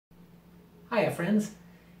Hiya friends!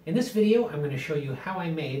 In this video I'm going to show you how I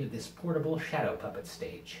made this portable shadow puppet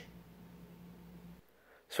stage.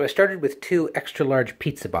 So I started with two extra large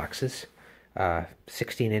pizza boxes,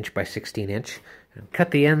 16 inch by 16 inch, and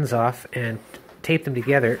cut the ends off and taped them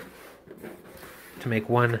together to make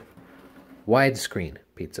one widescreen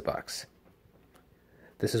pizza box.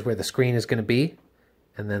 This is where the screen is going to be,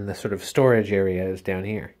 and then the sort of storage area is down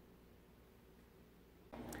here.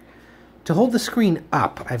 To hold the screen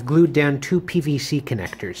up, I've glued down two PVC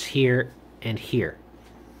connectors, here and here.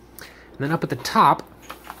 And then up at the top,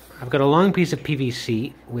 I've got a long piece of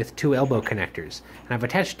PVC with two elbow connectors, and I've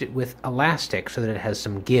attached it with elastic so that it has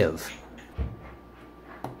some give.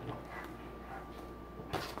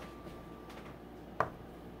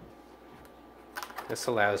 This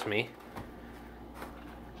allows me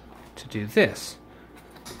to do this.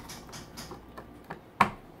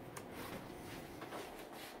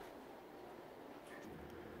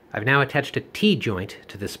 I've now attached a T-joint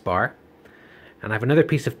to this bar, and I have another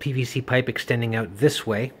piece of PVC pipe extending out this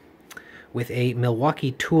way with a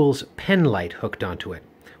Milwaukee Tools pen light hooked onto it,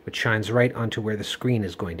 which shines right onto where the screen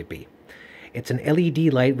is going to be. It's an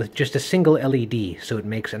LED light with just a single LED, so it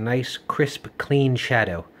makes a nice, crisp, clean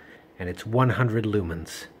shadow, and it's 100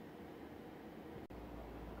 lumens.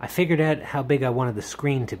 I figured out how big I wanted the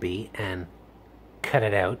screen to be and cut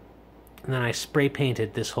it out, and then I spray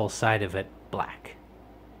painted this whole side of it black.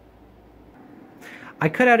 I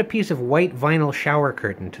cut out a piece of white vinyl shower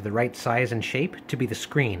curtain to the right size and shape to be the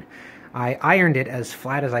screen. I ironed it as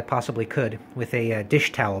flat as I possibly could with a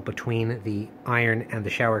dish towel between the iron and the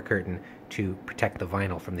shower curtain to protect the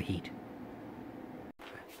vinyl from the heat.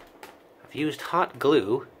 I've used hot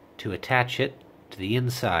glue to attach it to the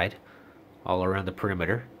inside all around the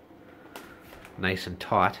perimeter, nice and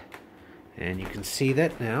taut, and you can see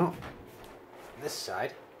that now this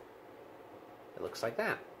side it looks like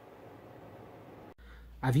that.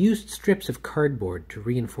 I've used strips of cardboard to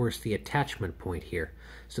reinforce the attachment point here,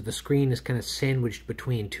 so the screen is kind of sandwiched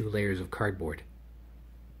between two layers of cardboard.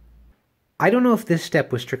 I don't know if this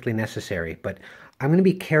step was strictly necessary, but I'm going to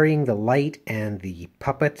be carrying the light and the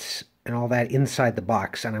puppets and all that inside the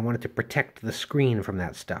box, and I wanted to protect the screen from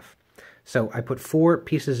that stuff. So I put 4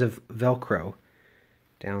 pieces of Velcro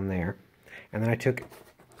down there, and then I took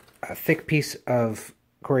a thick piece of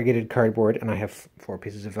corrugated cardboard, and I have 4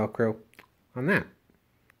 pieces of Velcro on that.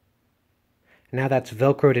 Now that's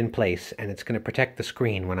Velcroed in place, and it's going to protect the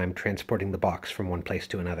screen when I'm transporting the box from one place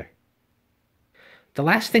to another. The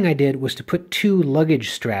last thing I did was to put 2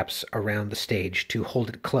 luggage straps around the stage to hold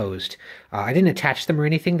it closed. I didn't attach them or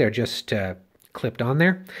anything, they're just clipped on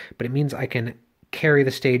there, but it means I can carry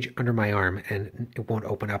the stage under my arm and it won't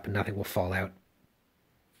open up and nothing will fall out.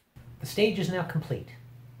 The stage is now complete.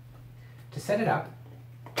 To set it up,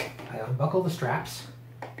 I unbuckle the straps,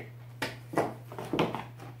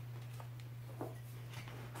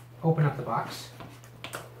 open up the box,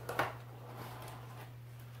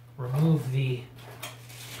 remove the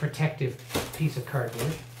protective piece of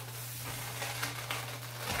cardboard,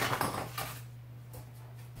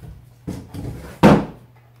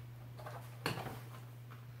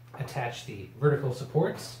 attach the vertical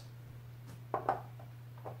supports,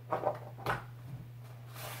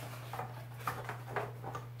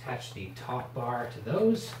 attach the top bar to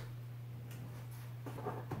those,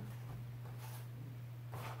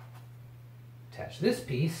 attach this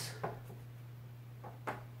piece,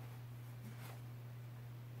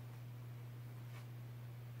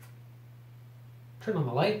 turn on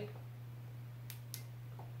the light,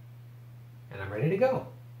 and I'm ready to go.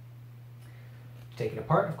 To take it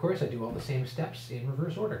apart, of course, I do all the same steps in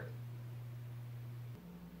reverse order.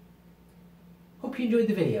 Hope you enjoyed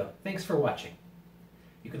the video. Thanks for watching.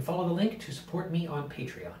 You can follow the link to support me on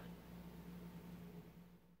Patreon.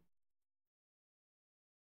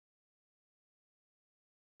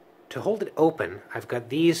 To hold it open, I've got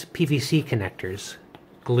these PVC connectors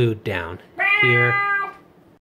glued down here